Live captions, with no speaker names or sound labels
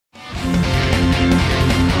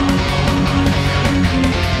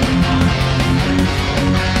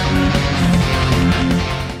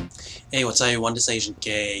Hey, what's up everyone, this is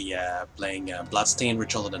AznKei, playing Bloodstained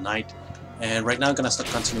Ritual of the Night, and right now I'm gonna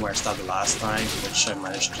continue where I started last time, which I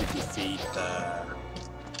managed to defeat, the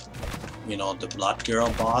Blood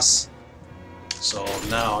Girl boss. So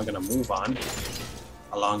now I'm gonna move on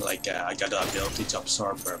along, I got the ability to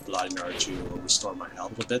absorb her blood in order to restore my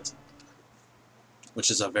health with it,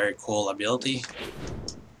 which is a very cool ability.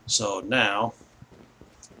 So now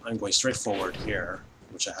I'm going straight forward here,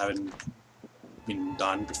 which I haven't been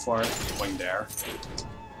done before. Going there.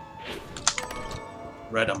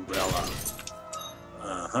 Red umbrella.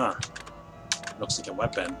 Looks like a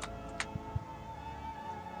weapon.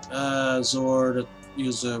 Zord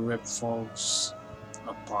user rip falls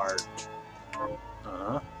apart.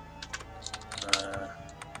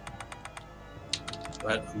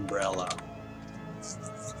 Red umbrella.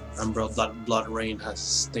 Blood rain has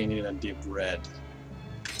stained it a deep red.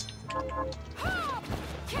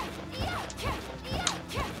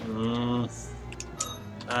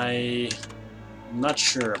 I'm not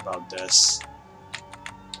sure about this.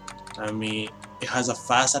 I mean, it has a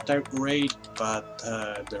fast attack rate, but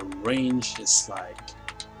the range is like,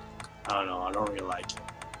 I don't know, I don't really like it.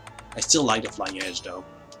 I still like the flying edge though.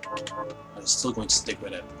 I'm still going to stick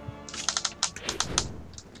with it.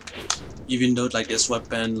 Even though like this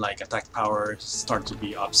weapon, attack power start to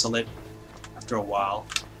be obsolete after a while.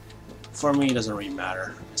 For me, it doesn't really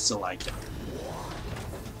matter. I still like it.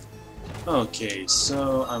 Okay,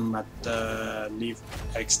 so I'm at the Leaf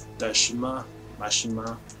X Mashima.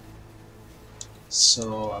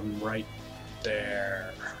 So I'm right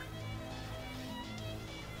there.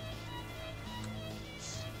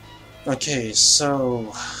 Okay,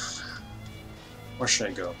 so where should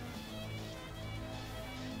I go?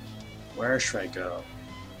 Where should I go?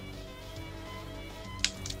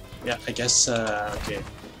 Yeah, I guess, okay.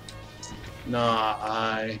 No,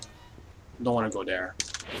 I don't want to go there.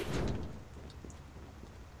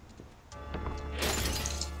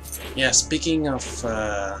 Yeah, speaking of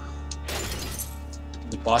the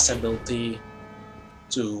boss ability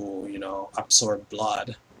to, absorb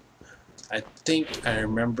blood, I think I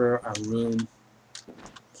remember a room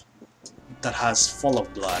that has full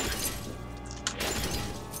of blood,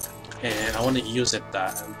 and I want to use it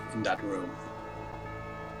in that room.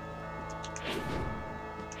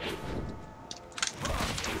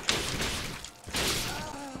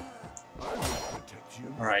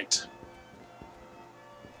 Alright.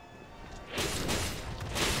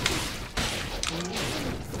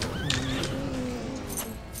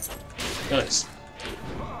 Nice.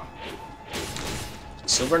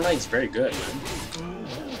 Silver Knight's very good, man.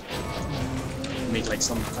 Make like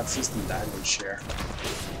some consistent damage here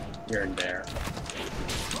and there.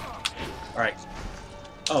 Alright.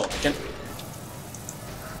 Oh, I can.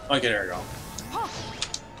 Okay, there we go.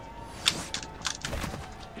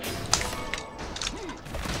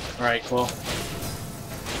 Alright, cool.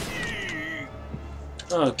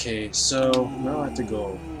 Okay, so now I have to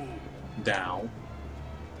go down.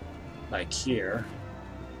 Like here.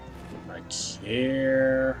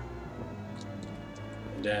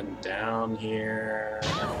 And then down here.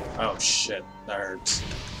 Oh shit, that hurts.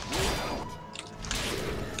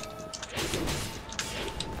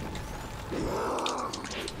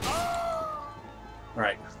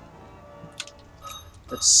 Alright.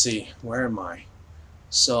 Let's see, where am I?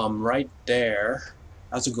 So I'm right there.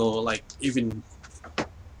 I have to go even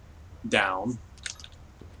down.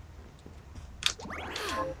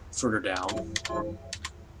 Further down.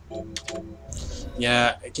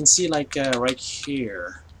 Yeah, I can see right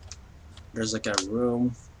here. There's a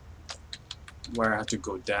room where I have to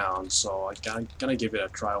go down, so I'm gonna give it a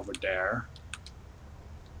try over there.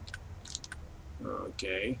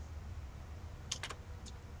 Okay.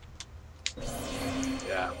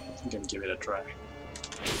 Yeah, I'm gonna give it a try.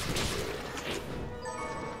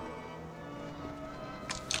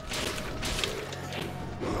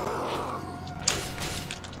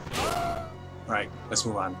 Alright, let's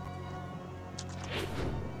move on.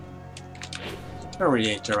 I don't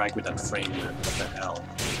really interact with that frame, man. What the hell?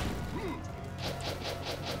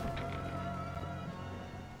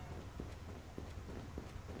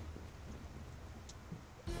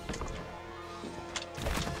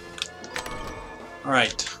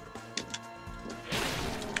 Alright.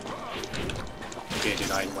 Okay,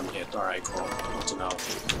 denied one hit. Alright, cool. Good to know.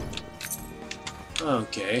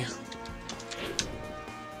 Okay.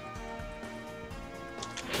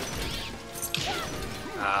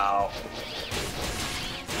 Ow.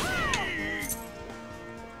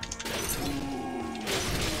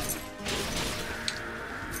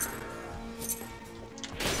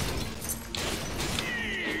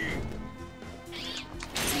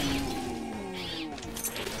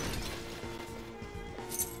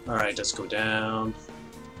 Alright, let's go down.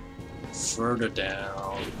 Further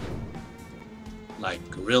down. Like,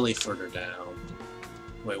 really further down.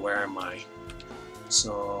 Wait, where am I?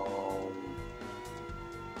 So...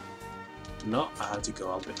 no, I have to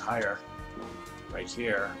go a bit higher. Right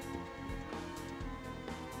here.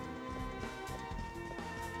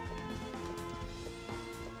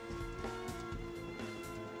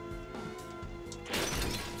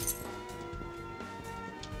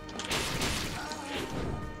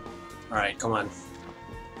 Alright, come on.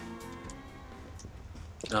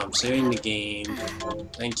 No, I'm saving the game.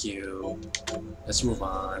 Thank you. Let's move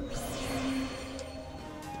on.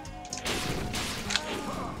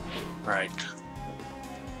 Alright.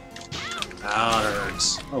 Ah, that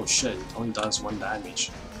hurts. Oh shit, it only does 1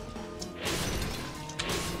 damage.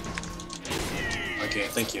 Okay,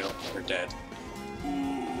 thank you. You're dead.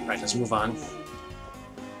 Alright, let's move on.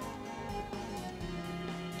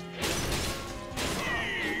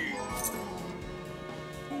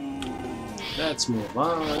 Let's move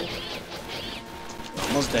on.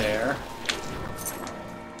 Almost there.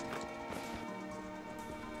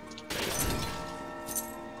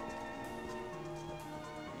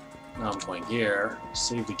 Now I'm going here.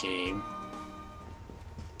 Save the game.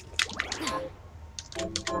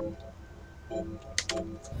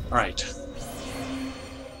 Alright.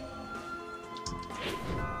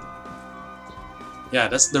 Yeah,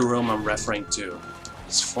 that's the room I'm referring to.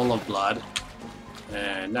 It's full of blood.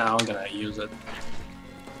 And now I'm gonna use it.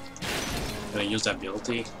 I'm gonna use the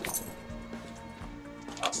ability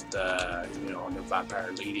of the, you know, the vampire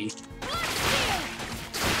lady.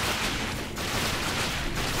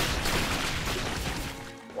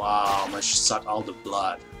 Wow, I should suck all the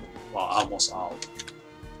blood. Well, almost all.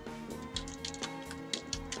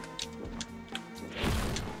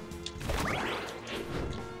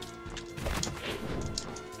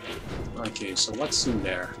 Okay, so what's in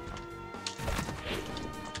there?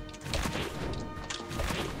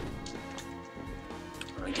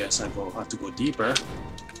 I guess I will have to go deeper.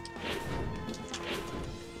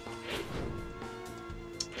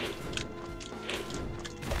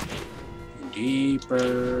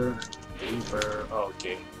 Deeper, deeper. Oh,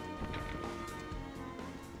 okay.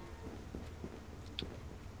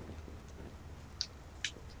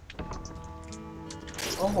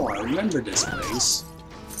 Oh, I remember this place.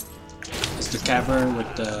 It's the cavern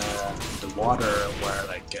with the water where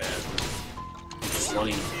like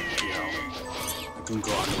floating, you know. I can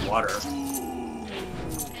go underwater.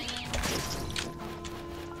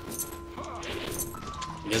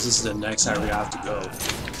 I guess this is the next area I have to go.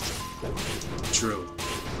 True.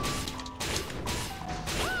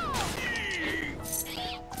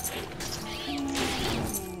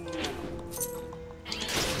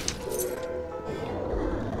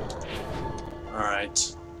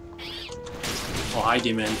 Alright. Oh, hi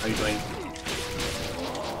Demon, how you doing?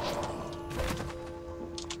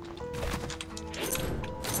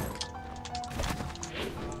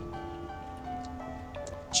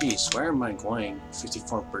 Jeez, where am I going?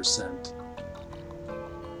 54%.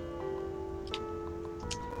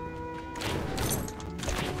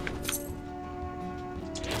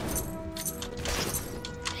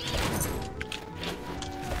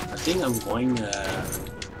 I think I'm going to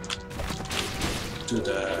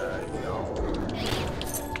the, you know,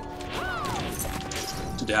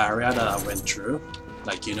 to the area that I went through.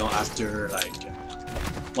 Like, you know, after like,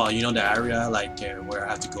 well, you know, the area like where I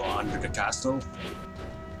have to go under the castle.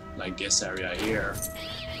 Like this area here.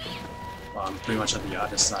 Well, I'm pretty much on the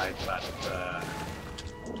other side, but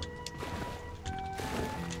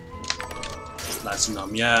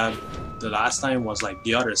Platinum, yeah, the last time was like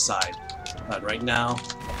the other side, but right now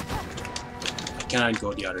I cannot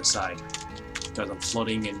go the other side because I'm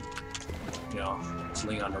floating in, you know,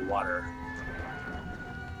 floating underwater.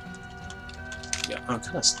 Yeah, I'm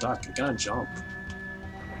kind of stuck. I cannot jump.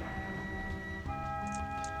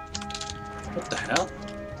 What the hell?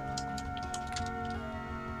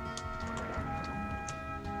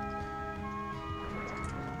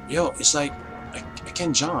 Yo, it's like I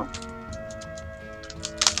can't jump.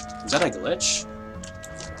 Is that a glitch?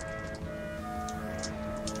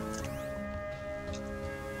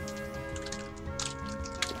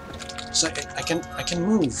 It's like I can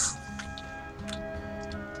move.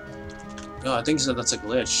 No, I think that's a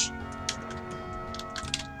glitch.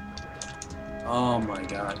 Oh my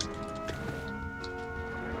god.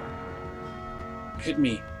 Hit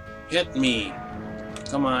me. Hit me.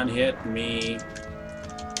 Come on, hit me.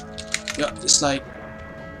 Yeah, it's like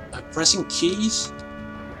I'm pressing keys.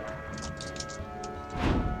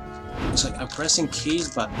 It's like I'm pressing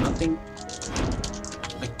keys, but nothing.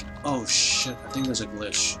 Like, oh shit! I think there's a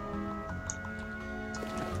glitch.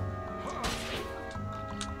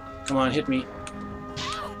 Come on, hit me.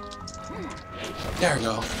 There we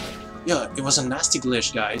go. Yeah, it was a nasty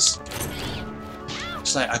glitch, guys.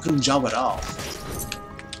 It's like I couldn't jump at all.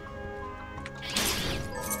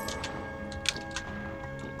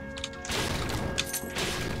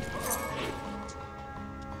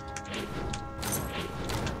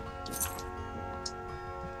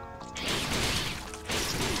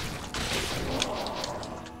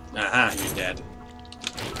 Aha, you're dead.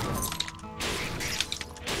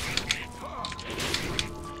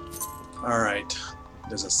 Alright,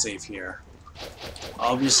 there's a safe here.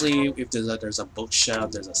 Obviously, if there's a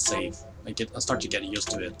bookshelf, there's a safe. I start to get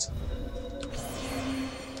used to it.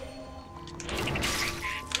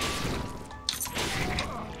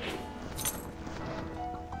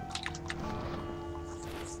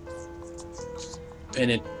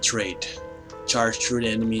 Penetrate. Charge through the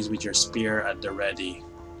enemies with your spear at the ready.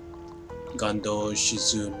 Gando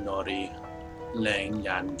Shizunori Leng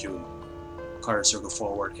Yanju. Card circle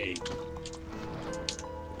forward 8.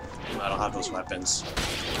 I don't have those weapons.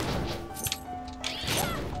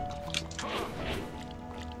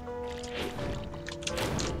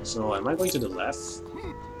 So am I going to the left?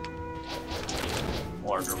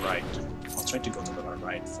 Or the right? I'll try to go to the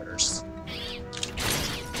right first.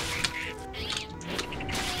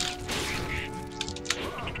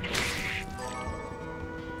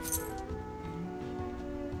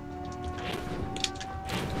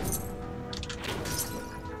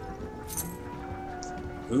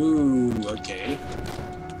 Ooh, okay.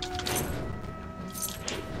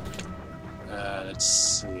 Let's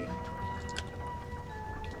see.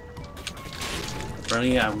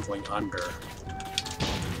 Apparently I'm going under.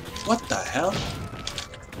 What the hell?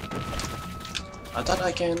 I thought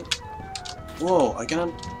I can... Whoa, I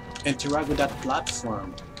cannot interact with that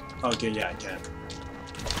platform. Okay, yeah, I can.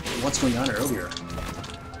 What's going on earlier?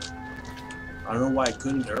 I don't know why I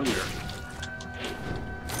couldn't earlier.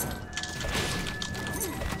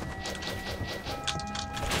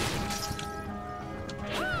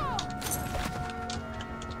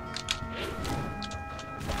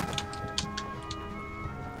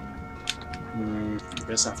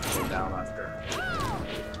 I guess I have to go down after.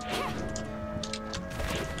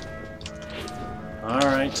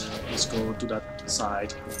 Alright, let's go to that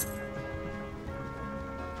side.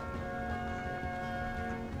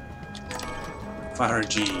 Fire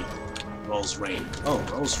G. Rose Rain. Oh,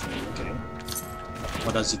 Rose Rain, okay.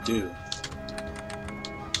 What does it do?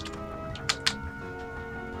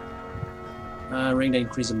 Rain that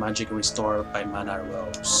increases magic restored by mana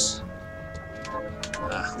rose.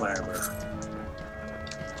 Whatever.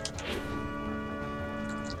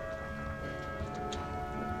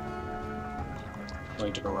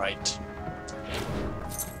 Going to the right.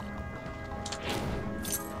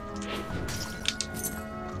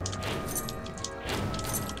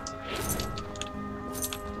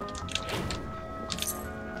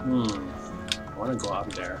 I want to go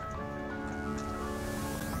up there.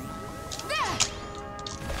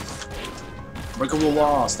 Breakable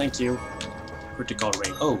walls, thank you. Critical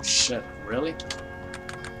rain. Oh shit, really?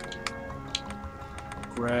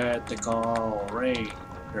 Critical rain.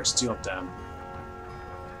 There's 2 of them.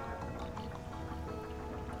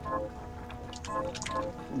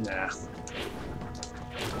 Nah.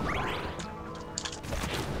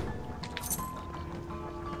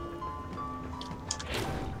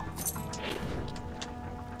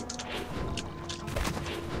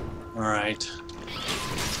 Alright.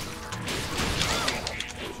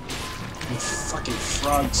 You fucking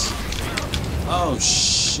frogs. Oh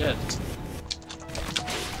shit.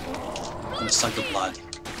 I'm gonna suck the blood.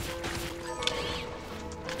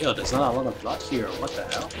 Yo, there's not a lot of blood here. What the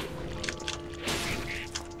hell?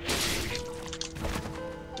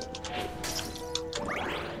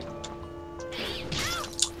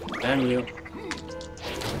 Damn you.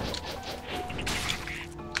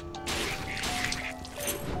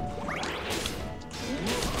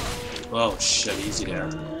 Oh shit, easy there.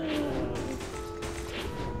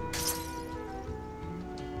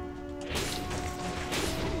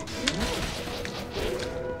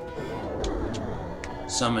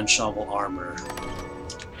 Summon shovel armor.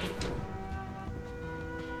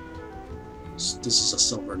 This is a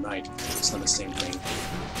silver knight. It's not the same thing.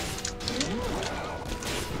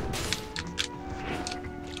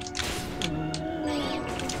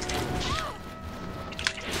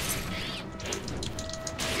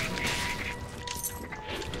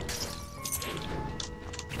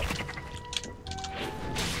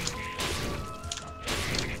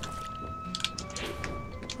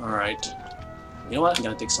 Alright. You know what? I'm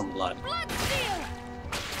gonna take some blood.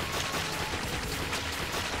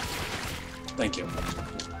 Thank you.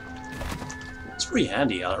 It's pretty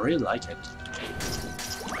handy, I really like it.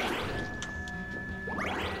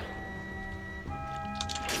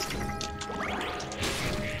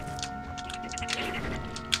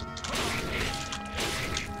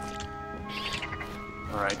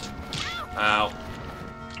 Alright. Ow.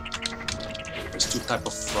 There's two types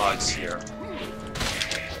of frogs here.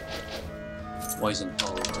 Poison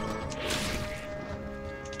toad.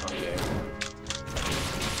 Okay.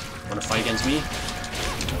 Wanna fight against me?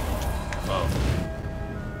 Oh.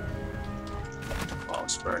 Oh,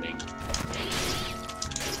 it's burning.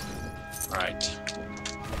 Alright.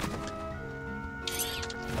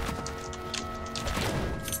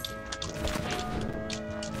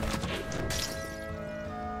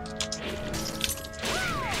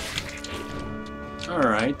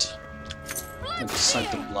 Alright. Let's suck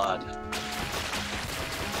the blood.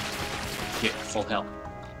 Get full health.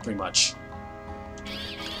 Pretty much.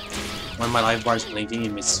 When my life bar is blinking,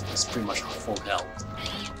 it means it's pretty much full health.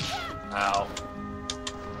 Ow.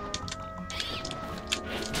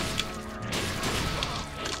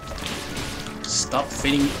 Stop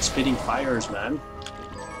spitting fires, man.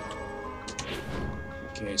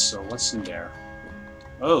 Okay, so what's in there?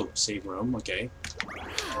 Oh, save room, okay.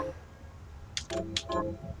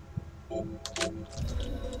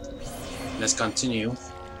 Let's continue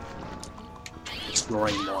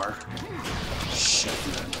exploring more. Shit,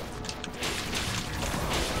 man.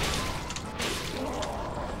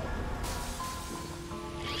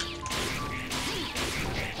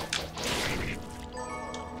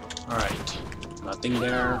 Alright. Nothing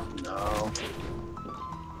there? No.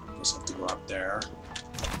 Just have to go up there.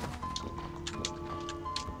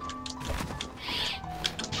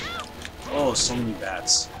 Oh, so many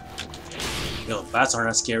bats. Yo, bats are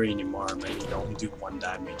not scary anymore, man. You only do 1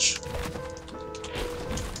 damage.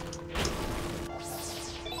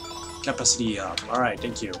 Capacity up. Alright,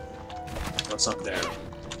 thank you. What's up there?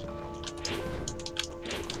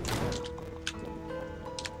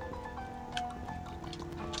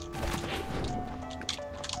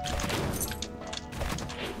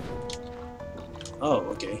 Oh,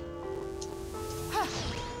 okay.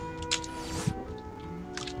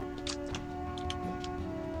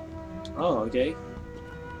 Oh, okay.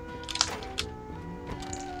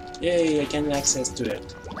 Yay, I can access to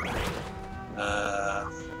it.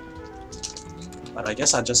 But I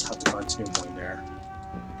guess I just have to continue going there.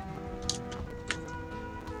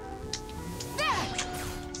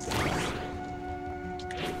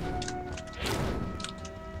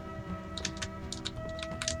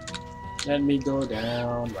 Let me go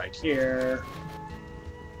down right here.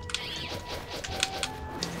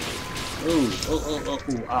 Ooh,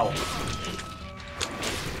 ooh, ow.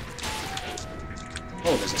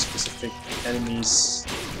 Oh, there's a specific enemies.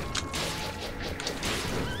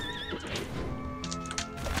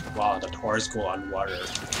 Wow, the doors go on water.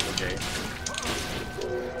 Okay.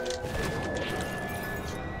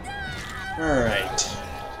 Alright.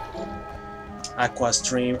 Aqua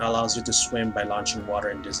Stream allows you to swim by launching water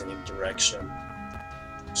in designated direction.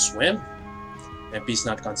 Swim? NPCs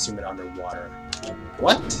not consumed underwater.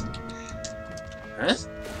 What? Huh?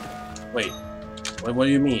 Wait. What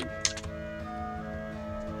do you mean?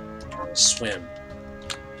 Swim.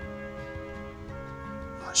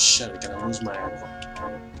 Oh shit, I'm gonna lose my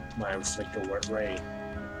reflector ray.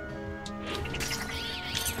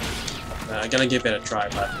 I'm gonna give it a try,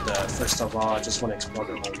 but first of all, I just want to explore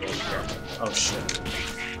the whole world here. Oh shit.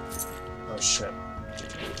 Oh shit.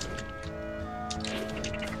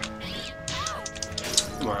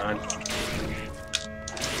 Come on.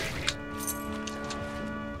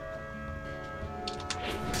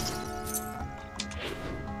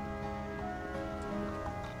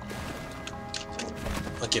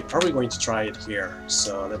 Okay, probably going to try it here.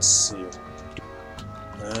 So let's see.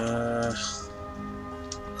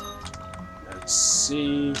 Let's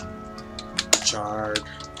see. Chard.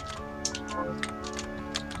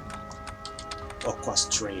 Aqua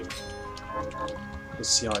Stream. Let's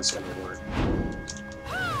see how it's gonna work.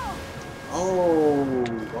 Oh,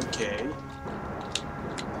 okay.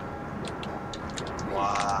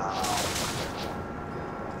 Wow.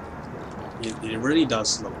 It really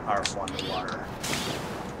does look powerful underwater.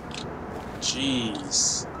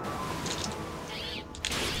 Jeez.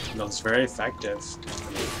 It looks very effective.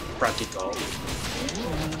 Practical.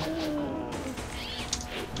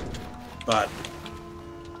 But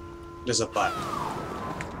there's a but.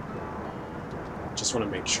 Just want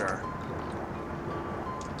to make sure.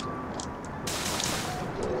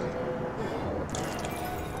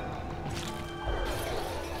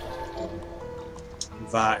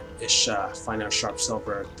 Va Isha, final sharp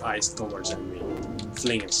silver eyes towards enemy.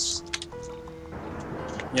 Flings.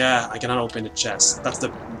 Yeah, I cannot open the chest. That's the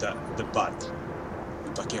butt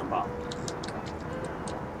I'm talking about.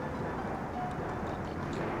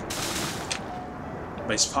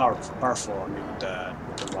 But it's powerful. I mean, the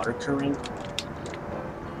water current,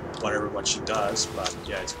 whatever what she does. But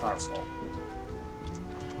yeah, it's powerful.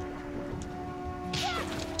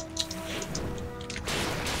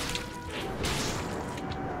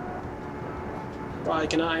 Why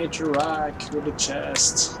can I interact with the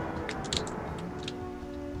chest?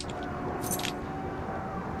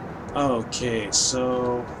 Okay,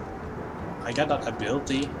 so I got that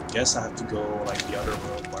ability. Guess I have to go like the other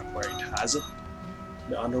room where it has it,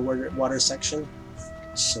 the underwater section.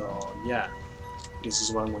 So yeah, this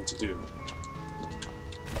is what I'm going to do.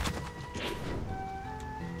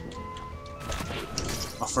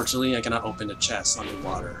 Unfortunately, I cannot open the chest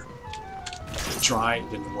underwater. Tried,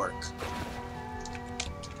 didn't work.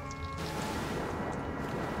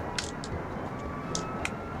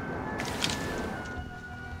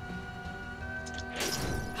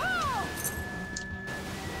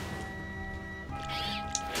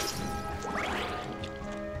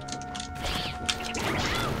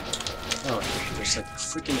 There's like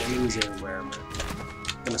freaking enemies everywhere, man.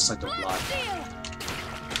 I'm gonna suck the blood.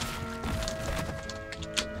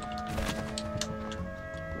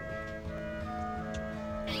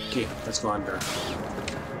 Okay, let's go under.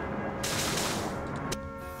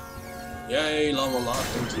 Yay, level up,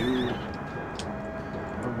 thank you.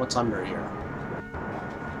 What's under here?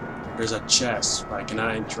 There's a chest, but I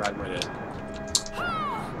cannot interact with it.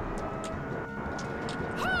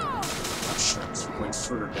 Oh shit, it's going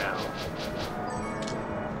further down.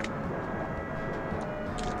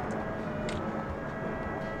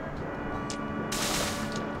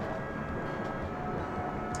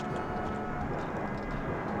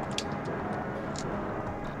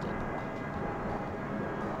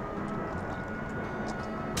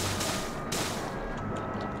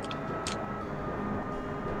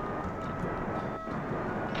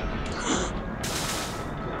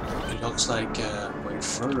 Looks like going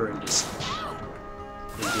further in this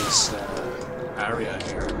area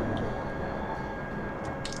here.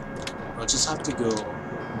 I'll just have to go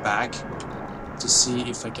back to see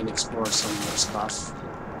if I can explore some more stuff.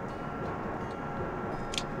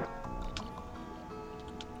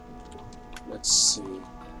 Let's see.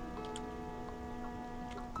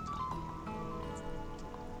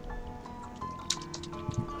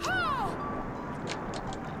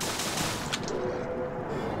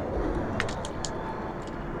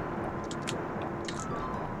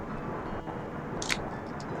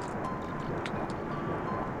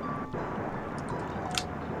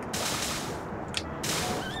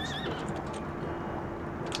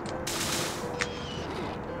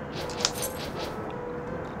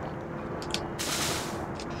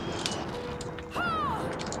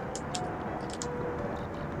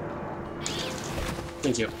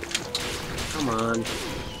 Thank you. Come on.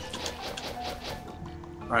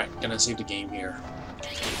 Alright, gonna save the game here.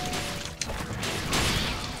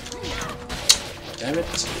 Damn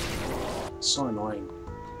it. So annoying.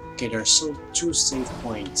 Okay, there's still 2 save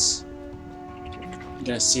points. I'm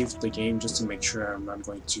gonna save the game just to make sure I'm not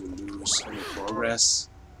going to lose any progress.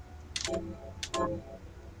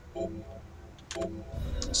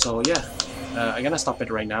 So yeah, I'm gonna stop it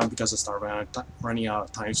right now because I start running out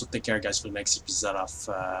of time. So take care, guys, for the next episode of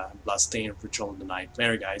Bloodstained Ritual of the Night.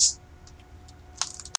 Later, guys.